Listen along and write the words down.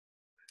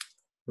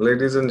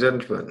Ladies and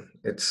gentlemen,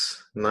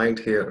 it's night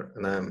here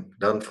and I'm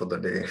done for the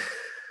day.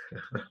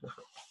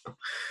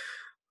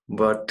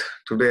 But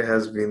today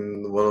has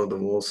been one of the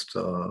most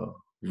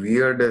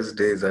weirdest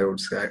days, I would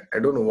say. I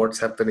don't know what's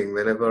happening.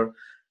 Whenever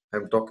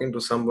I'm talking to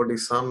somebody,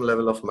 some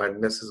level of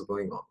madness is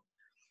going on.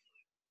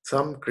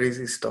 Some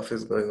crazy stuff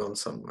is going on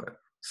somewhere.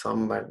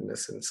 Some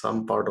madness in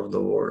some part of the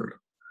world.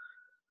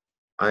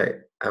 I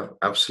have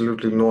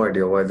absolutely no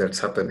idea why that's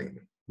happening.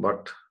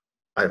 But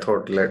I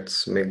thought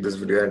let's make this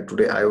video, and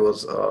today I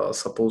was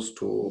supposed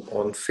to,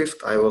 on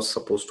 5th I was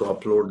supposed to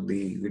upload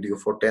the video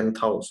for 10th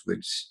house,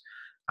 which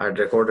I had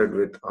recorded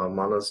with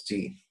Manas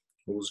ji,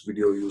 whose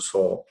video you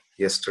saw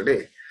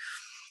yesterday.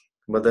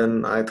 But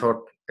then I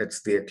thought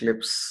it's the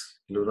eclipse,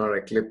 lunar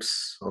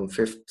eclipse on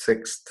 5th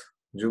 6th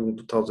June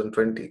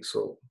 2020,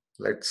 so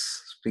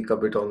let's speak a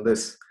bit on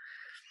this.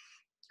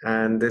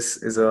 And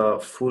this is a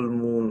full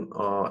moon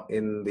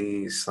in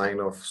the sign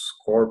of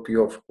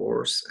Scorpio, of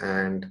course,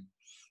 and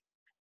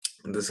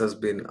this has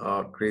been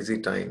a crazy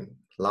time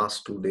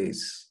last 2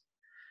 days,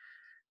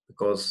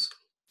 because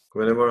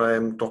whenever I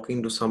am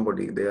talking to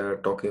somebody, they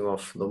are talking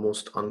of the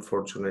most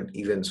unfortunate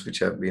events which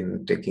have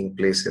been taking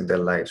place in their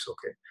lives.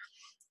 Okay,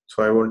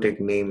 so I won't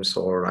take names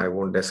or I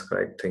won't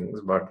describe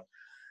things, but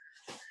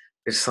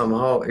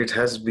it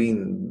has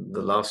been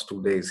the last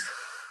 2 days.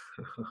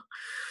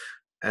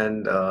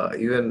 And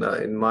even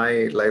in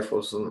my life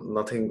also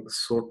nothing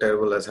so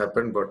terrible has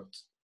happened, but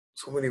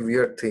so many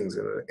weird things,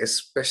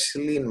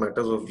 especially in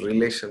matters of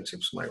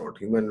relationships. My god,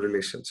 human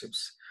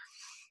relationships.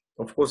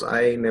 Of course,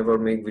 I never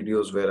make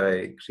videos where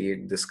I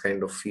create this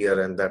kind of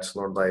fear, and that's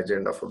not the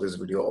agenda for this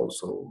video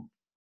also.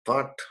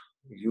 But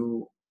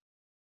you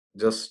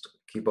just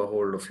keep a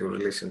hold of your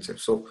relationship.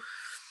 So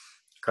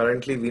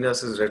currently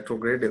Venus is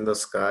retrograde in the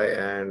sky,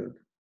 and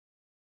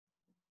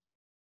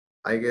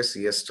I guess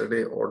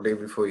yesterday or day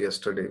before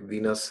yesterday,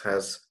 Venus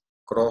has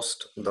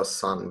crossed the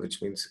sun,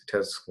 which means it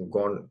has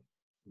gone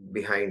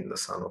behind the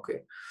sun.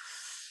 Okay,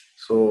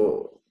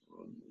 so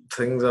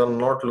things are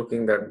not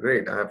looking that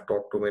great. I have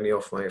talked to many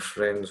of my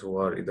friends who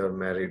are either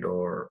married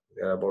or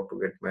they're about to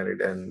get married,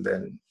 and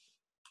then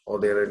or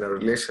they're in a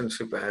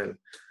relationship, and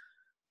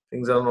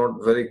things are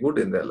not very good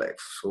in their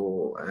life.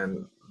 So,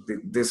 and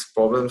these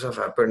problems have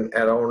happened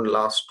around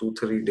last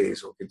 2-3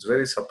 days. Okay, it's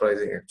very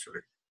surprising actually.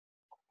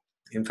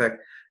 In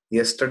fact,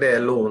 yesterday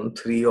alone,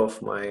 three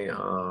of my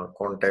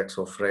contacts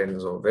or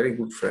friends or very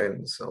good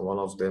friends, one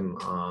of them,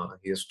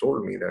 he has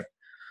told me that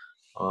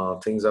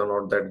things are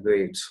not that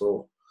great.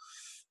 So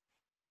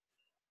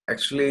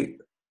actually,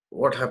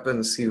 what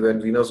happens, see,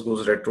 when Venus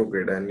goes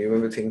retrograde, and you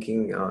may be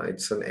thinking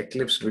it's an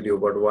eclipse video,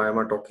 but why am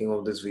I talking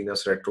of this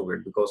Venus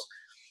retrograde? Because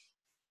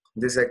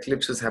this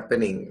eclipse is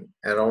happening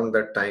around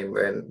that time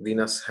when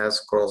Venus has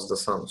crossed the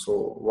sun.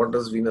 So what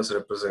does Venus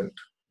represent?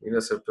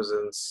 Venus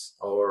represents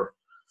our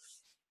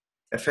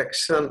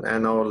affection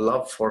and our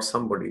love for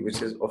somebody,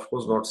 which is of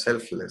course not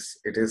selfless.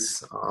 It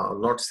is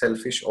not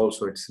selfish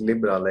also. It's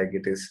Libra, like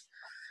it is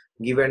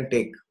give and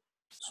take.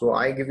 So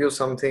I give you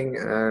something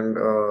and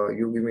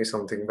you give me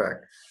something back.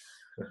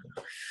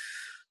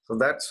 So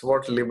that's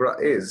what Libra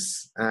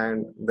is.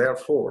 And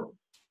therefore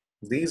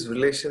these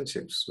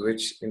relationships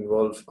which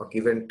involve a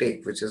give and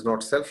take, which is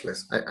not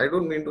selfless, I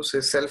don't mean to say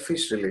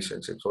selfish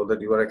relationships or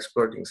that you are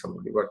exploiting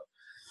somebody, but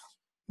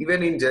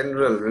even in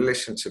general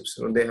relationships,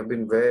 they have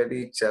been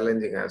very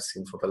challenging, I've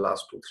seen, for the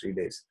last 2-3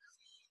 days.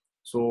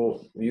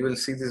 So you will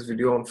see this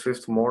video on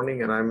 5th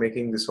morning, and I'm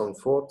making this on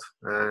 4th.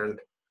 And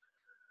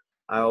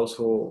I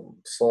also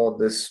saw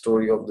this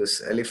story of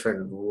this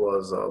elephant who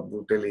was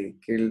brutally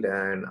killed,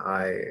 and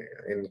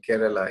in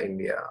Kerala,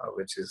 India,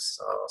 which is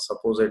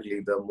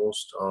supposedly the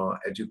most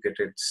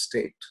educated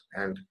state.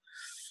 And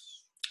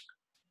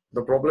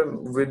the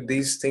problem with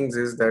these things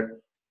is that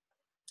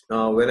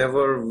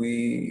whenever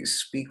we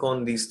speak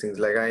on these things,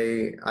 like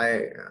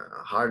I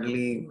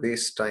hardly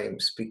waste time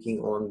speaking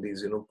on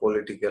these,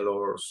 political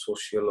or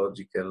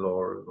sociological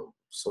or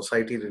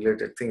society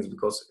related things,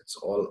 because it's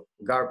all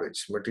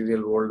garbage.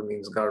 Material world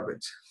means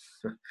garbage.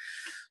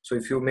 So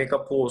if you make a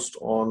post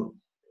on,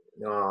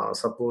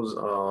 suppose,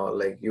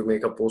 like you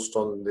make a post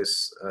on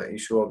this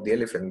issue of the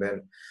elephant,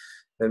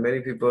 then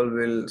many people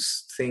will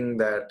think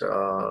that,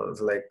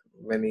 like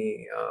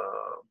many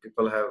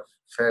people have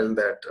felt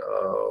that,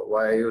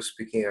 why are you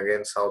speaking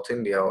against South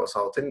India or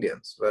South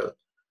Indians? Well,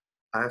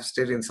 I have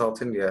stayed in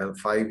South India in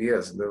 5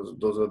 years.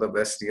 Those were the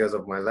best years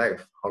of my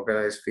life. How can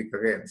I speak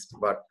against?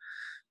 But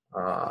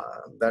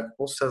that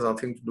post has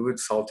nothing to do with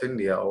South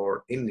India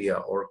or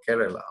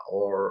Kerala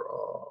or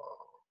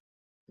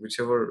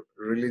whichever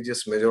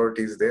religious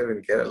majority is there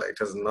in Kerala. It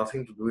has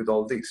nothing to do with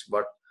all these.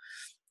 But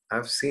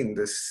I've seen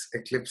this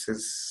eclipse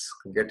is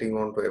getting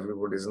onto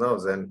everybody's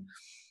nerves, and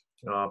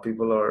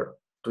people are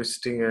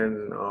twisting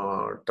and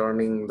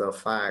turning the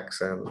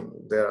facts, and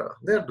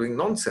they're doing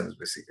nonsense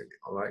basically.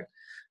 All right.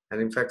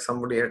 And in fact,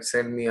 somebody had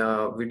sent me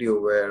a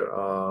video where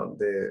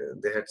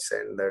they had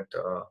said that.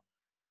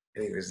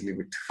 Anyways, leave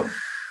it.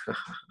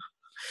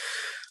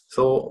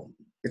 So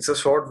it's a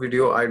short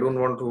video. I don't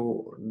want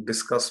to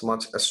discuss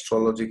much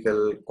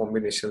astrological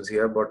combinations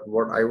here, but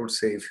what I would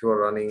say, if you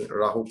are running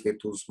Rahu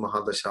Ketu's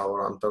Mahadasha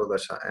or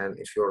Antardasha, and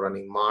if you are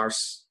running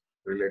Mars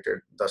related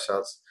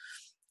dashas,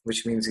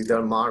 which means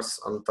either Mars,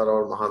 Antara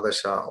or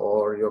Mahadasha,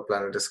 or your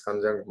planet is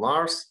conjunct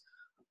Mars,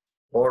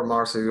 or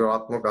Mars is your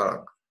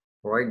Atmakarak,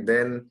 right?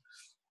 Then,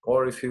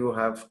 or if you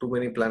have too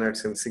many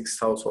planets in 6th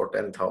house or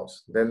 10th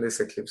house, then this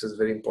eclipse is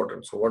very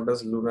important. So what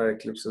does lunar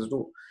eclipses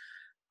do?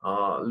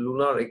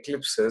 Lunar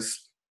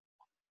eclipses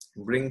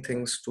bring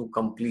things to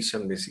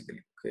completion, basically.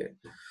 Okay,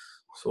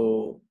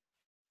 so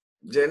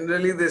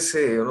generally they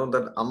say,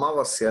 that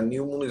Amavasya,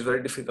 new moon, is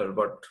very difficult,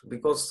 but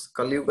because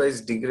Kali Yuga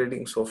is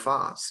degrading so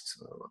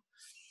fast,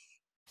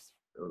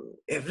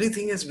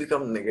 everything has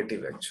become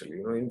negative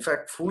actually. In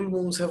fact, full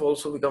moons have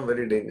also become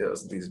very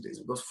dangerous these days,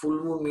 because full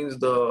moon means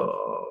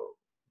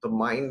the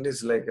mind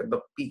is like at the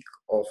peak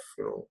of,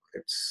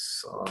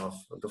 it's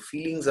the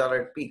feelings are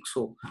at peak.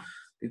 So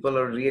people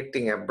are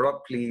reacting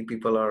abruptly,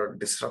 people are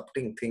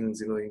disrupting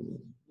things. In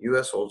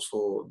US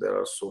also there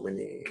are so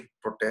many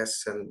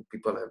protests and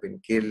people have been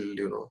killed,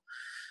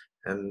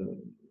 and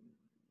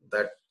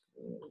that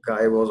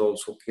guy was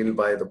also killed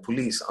by the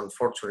police,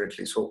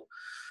 unfortunately. So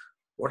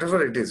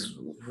whatever it is,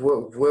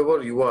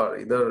 whoever you are,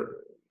 either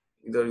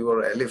you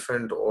are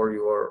elephant or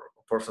you are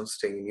a person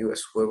staying in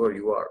US, whoever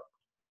you are,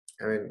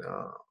 I mean,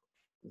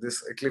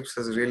 this eclipse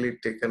has really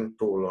taken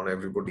toll on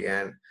everybody.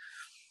 And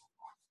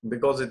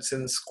because it's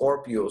in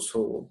Scorpio,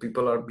 so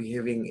people are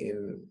behaving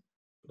in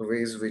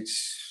ways which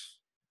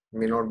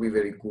may not be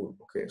very good.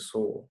 Okay,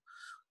 so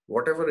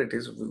whatever it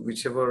is,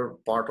 whichever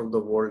part of the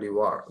world you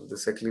are,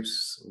 this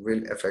eclipse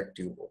will affect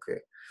you. Okay,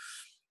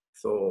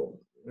 so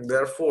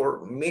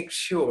therefore make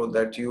sure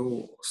that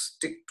you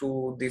stick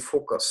to the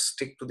focus,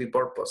 stick to the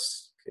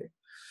purpose. Okay,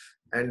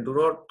 and do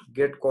not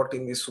get caught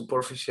in the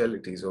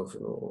superficialities of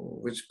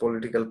which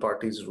political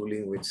party is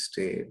ruling which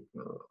state,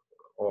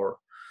 or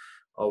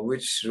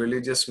which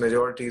religious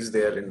majority is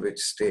there in which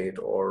state,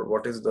 or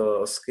what is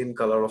the skin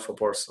color of a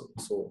person.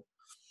 So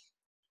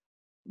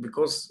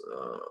because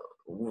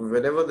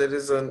whenever there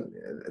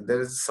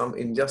is some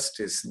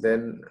injustice,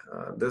 then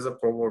there's a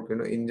proverb,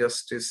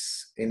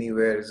 injustice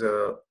anywhere is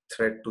a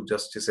threat to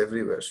justice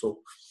everywhere. So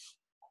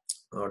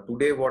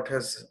today what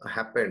has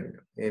happened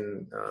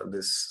in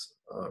this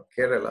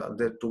Kerala,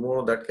 that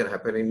tomorrow that can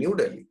happen in New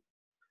Delhi.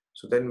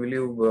 So then will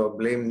you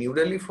blame New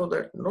Delhi for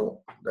that?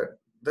 No,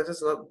 that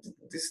is not,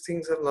 these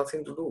things have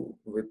nothing to do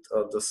with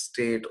the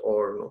state,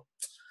 or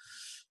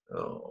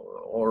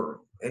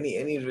or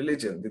any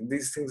religion.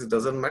 These things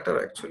doesn't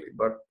matter actually.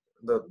 But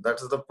that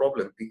is the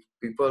problem.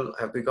 People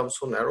have become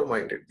so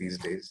narrow-minded these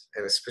days,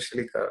 and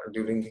especially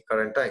during the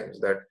current times,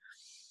 that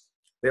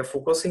they are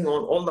focusing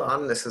on all the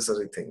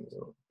unnecessary things.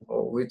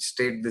 Oh, which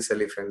state this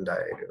elephant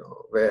died?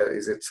 Where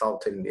is it?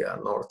 South India,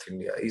 North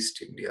India,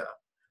 East India?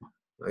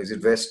 Is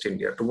it West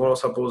India? Tomorrow,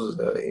 suppose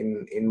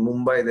in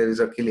Mumbai there is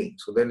a killing.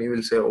 So then you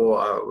will say,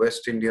 oh,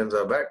 West Indians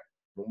are bad,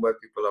 Mumbai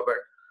people are bad.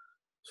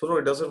 So no,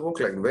 it doesn't work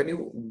like that. When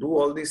you do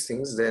all these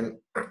things, then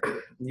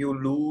you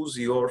lose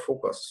your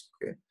focus.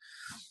 Okay.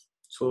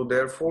 So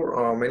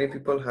therefore, many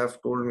people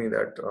have told me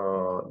that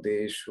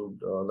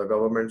the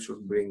government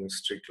should bring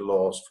strict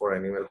laws for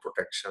animal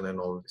protection and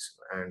all this,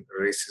 and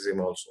racism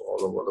also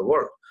all over the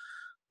world,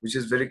 which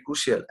is very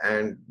crucial.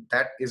 And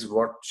that is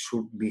what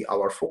should be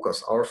our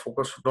focus. Our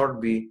focus should not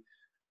be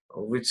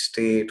which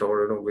state,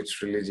 or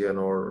which religion,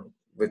 or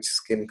which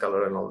skin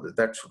color and all this.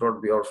 That should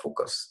not be our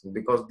focus,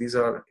 because these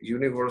are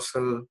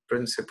universal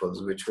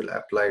principles which will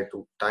apply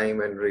to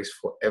time and race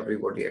for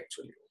everybody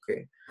actually.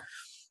 Okay,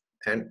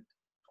 and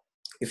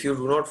if you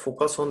do not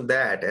focus on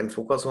that and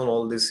focus on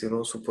all this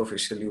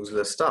superficial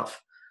useless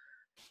stuff,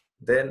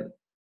 then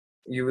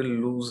you will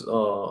lose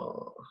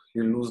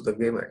the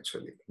game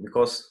actually,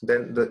 because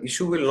then the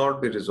issue will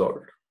not be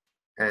resolved,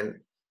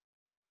 and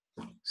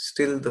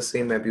still the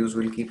same abuse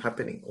will keep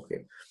happening.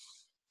 Okay,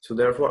 so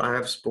therefore I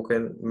have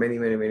spoken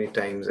many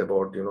times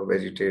about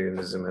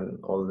vegetarianism and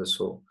all this.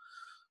 So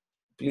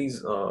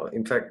please,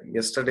 in fact,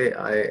 yesterday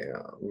I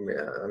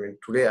mean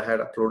today I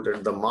had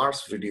uploaded the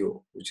Mars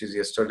video, which is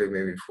yesterday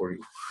maybe for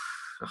you.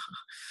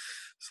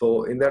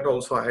 So in that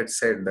also I had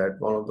said that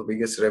one of the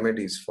biggest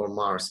remedies for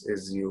Mars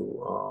is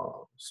you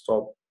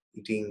stop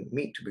eating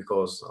meat,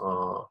 because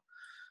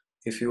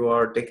if you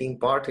are taking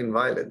part in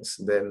violence,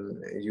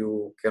 then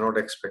you cannot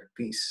expect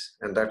peace,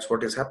 and that's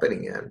what is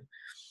happening. And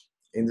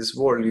in this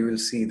world, you will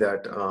see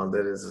that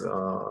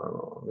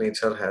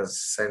nature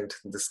has sent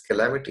this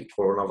calamity,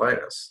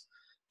 coronavirus.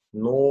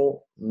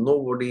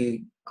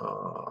 Nobody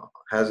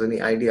has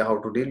any idea how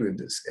to deal with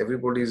this.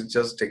 Everybody is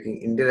just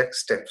taking indirect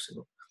steps.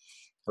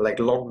 Like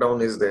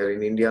lockdown is there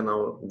in India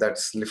now,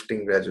 that's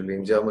lifting gradually.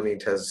 In Germany,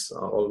 it has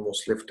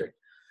almost lifted.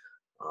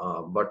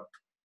 But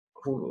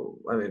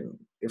I mean,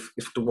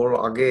 if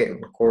tomorrow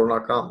again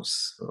Corona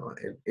comes,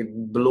 it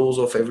blows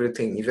off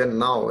everything. Even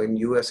now in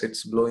US,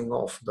 it's blowing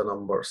off the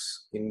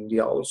numbers. In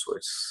India also,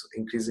 it's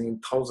increasing in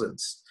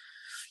thousands.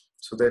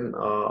 So then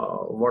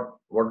what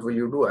will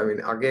you do? I mean,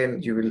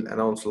 again, you will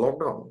announce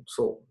lockdown.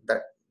 So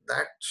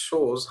that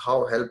shows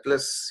how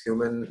helpless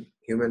human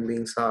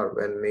beings are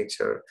when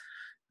nature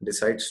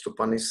decides to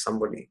punish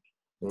somebody.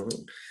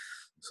 Mhm.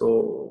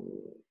 So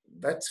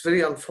that's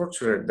very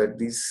unfortunate that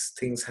these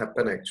things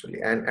happen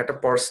actually. And at a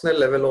personal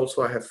level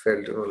also, I have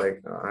felt,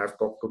 like I have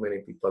talked to many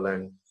people,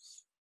 and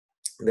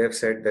they have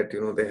said that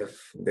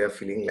they are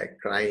feeling like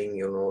crying,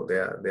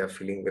 they are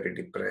feeling very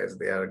depressed,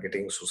 they are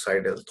getting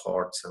suicidal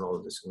thoughts and all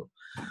this,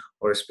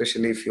 or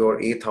especially if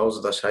your eighth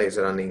house dasha is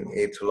running,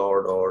 eighth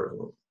lord,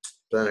 or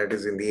planet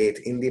is in the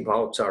eighth in the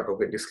bhav chart.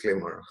 Okay,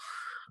 disclaimer.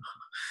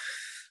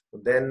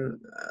 Then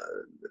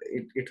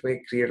it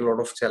may create a lot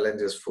of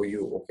challenges for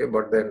you. Okay,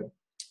 but then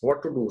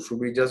what to do? Should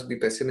we just be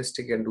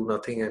pessimistic and do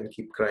nothing and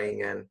keep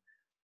crying and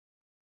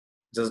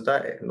just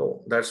die?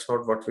 No, that's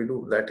not what we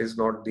do. That is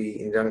not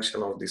the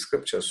injunction of the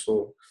scriptures.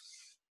 So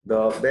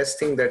the best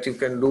thing that you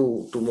can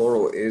do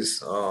tomorrow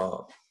is,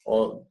 or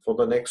for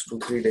the next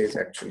 2-3 days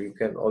actually, you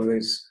can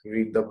always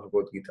read the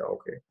Bhagavad Gita.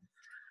 Okay,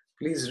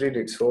 please read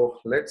it. So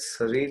let's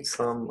read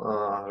some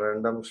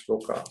random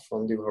shloka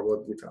from the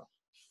Bhagavad Gita.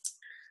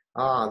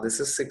 This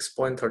is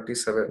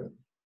 6.37.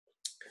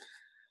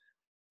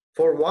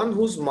 For one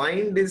whose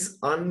mind is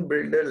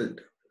unbridled,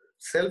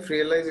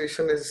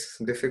 self-realization is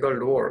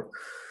difficult work.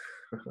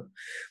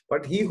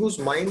 But he whose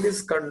mind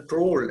is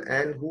controlled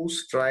and who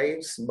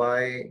strives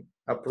by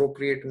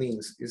appropriate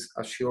means is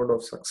assured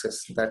of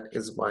success. That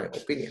is my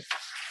opinion.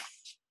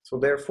 So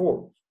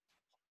therefore,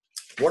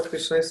 what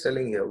Krishna is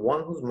telling here,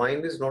 one whose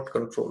mind is not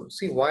controlled.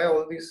 See why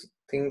all these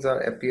things are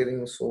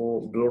appearing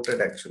so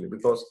bloated actually,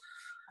 because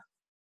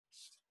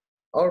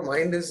our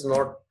mind is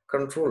not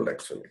controlled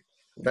actually.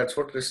 That's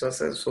what Krishna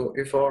says. So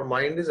if our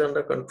mind is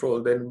under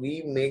control, then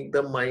we make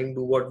the mind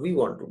do what we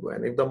want to do.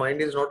 And if the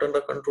mind is not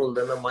under control,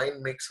 then the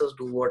mind makes us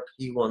do what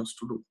he wants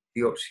to do,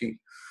 he or she.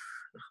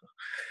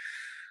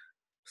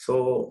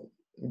 So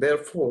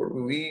therefore,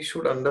 we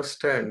should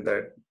understand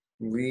that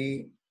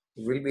we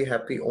will be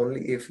happy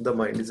only if the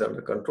mind is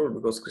under control,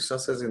 because Krishna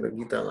says in the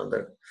Gita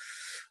that,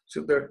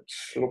 so that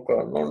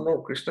shloka, no,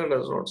 Krishna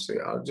does not say.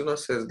 Arjuna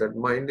says that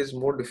mind is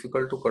more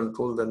difficult to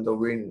control than the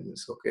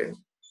winds. Okay.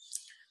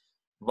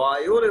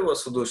 Vayoreva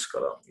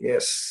sudushkaram.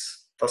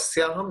 Yes.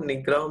 Tasyaham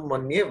nigraham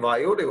manye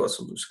vayoreva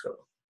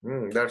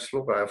sudushkaram. That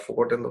shloka, I have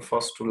forgotten the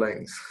first two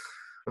lines.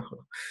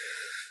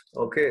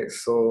 Okay,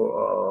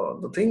 so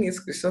the thing is,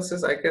 Krishna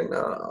says,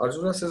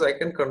 Arjuna says, I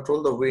can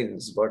control the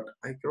winds, but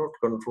I cannot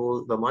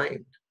control the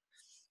mind.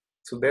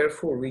 So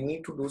therefore, we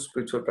need to do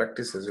spiritual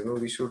practices.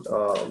 We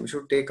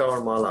should take our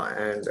mala,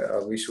 and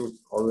we should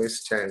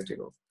always chant.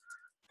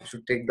 We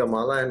should take the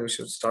mala and we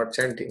should start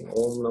chanting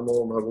Om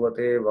Namo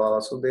Bhagavate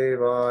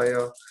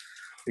Vasudevaya.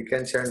 We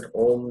can chant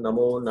Om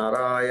Namo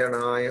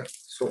Narayanaya.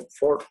 So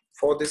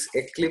for this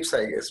eclipse,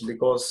 I guess,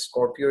 because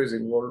Scorpio is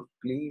involved,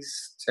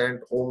 please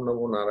chant Om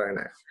Namo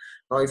Narayanaya.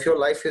 Now, if your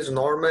life is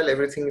normal,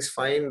 everything is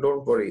fine,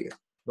 don't worry.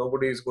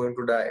 Nobody is going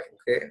to die.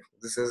 Okay,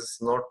 this is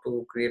not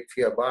to create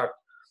fear, but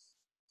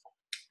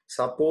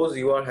suppose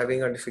you are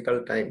having a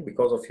difficult time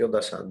because of your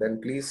dasha, then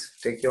please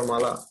take your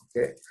mala.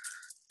 Okay,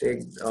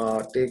 take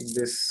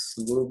this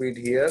guru bead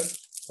here.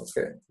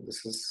 Okay,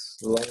 this is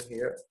long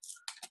here.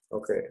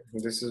 Okay,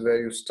 this is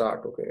where you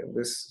start. Okay,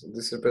 this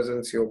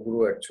represents your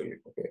guru actually.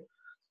 Okay,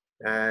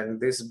 and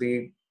this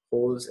bead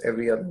holds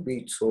every other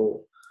bead.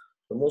 So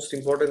the most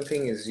important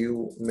thing is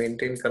you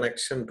maintain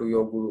connection to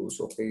your gurus.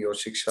 Okay, your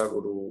shiksha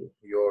guru,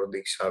 your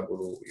diksha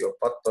guru, your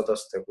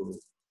patpadastha guru,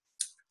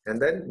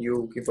 and then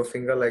you keep a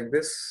finger like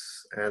this,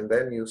 and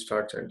then you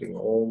start chanting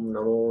Om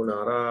Namo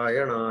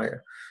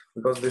Narayanaya,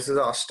 because this is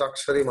a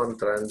Ashtakshari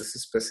mantra, and this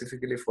is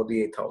specifically for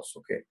the 8th house.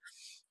 Okay,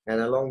 and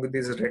along with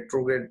these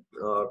retrograde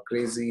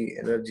crazy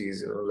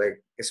energies,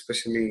 like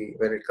especially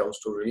when it comes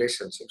to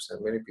relationships,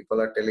 and many people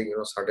are telling,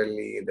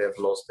 suddenly they've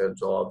lost their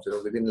jobs,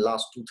 within the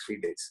last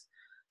 2-3 days.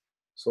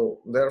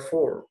 So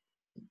therefore,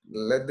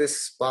 let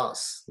this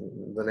pass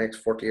the next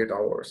 48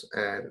 hours,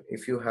 and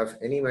if you have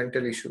any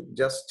mental issue,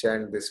 just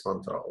chant this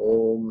mantra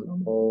Om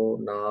Namo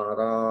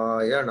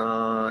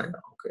Narayanaya.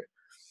 Okay,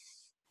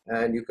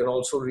 and you can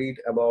also read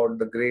about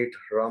the great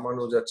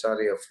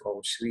Ramanujacharya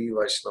from Sri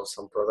Vaishnav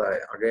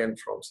Sampradaya, again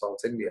from South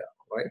India,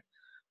 right?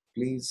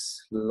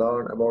 Please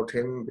learn about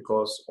him,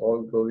 because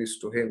all glories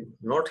to him.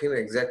 Not him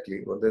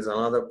exactly, but there's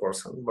another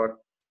person, but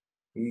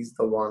he's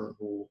the one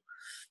who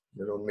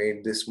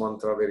made this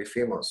mantra very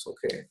famous.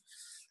 Okay,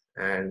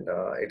 and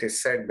it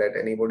is said that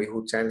anybody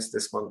who chants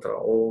this mantra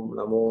Om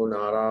Namo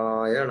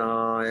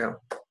Narayanaya,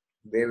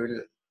 they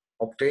will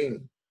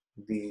obtain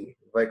the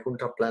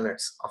Vaikuntha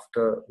planets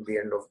after the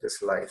end of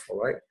this life.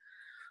 All right,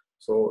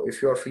 so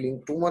if you are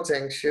feeling too much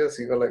anxious,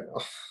 you are like,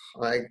 oh,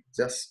 I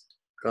just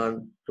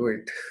can't do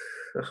it.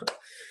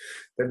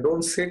 Then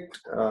don't sit,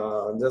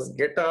 just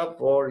get up,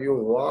 or you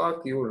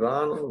walk, you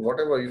run,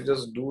 whatever, you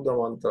just do the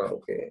mantra.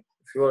 Okay,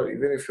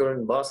 even if you're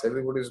in bus,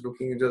 everybody is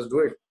looking, you just do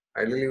it.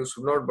 Ideally you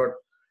should not, but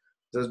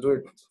just do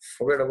it.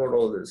 Forget about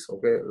all this.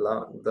 Okay,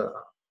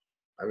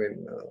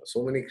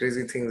 so many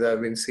crazy things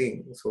I've been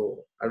seeing,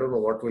 so I don't know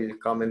what will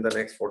come in the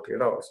next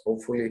 48 hours.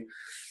 Hopefully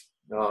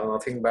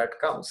nothing bad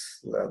comes.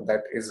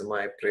 That is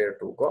my prayer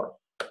to God.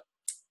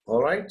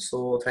 All right,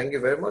 so thank you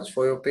very much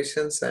for your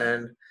patience,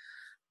 and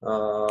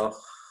uh,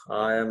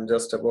 I am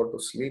just about to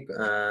sleep,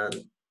 and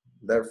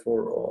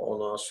therefore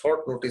on a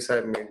short notice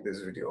I made this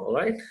video. All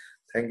right,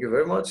 thank you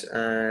very much.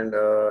 And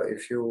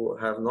if you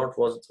have not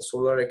watched the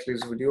solar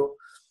eclipse video,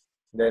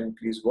 then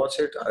please watch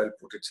it. I'll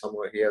put it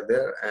somewhere here,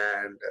 there.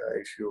 And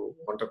if you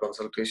want a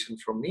consultation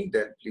from me,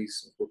 then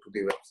please go to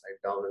the website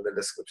down in the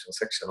description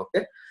section.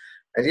 Okay.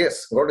 And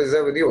yes, God is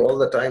there with you all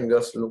the time.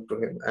 Just look to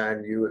Him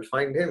and you will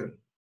find Him.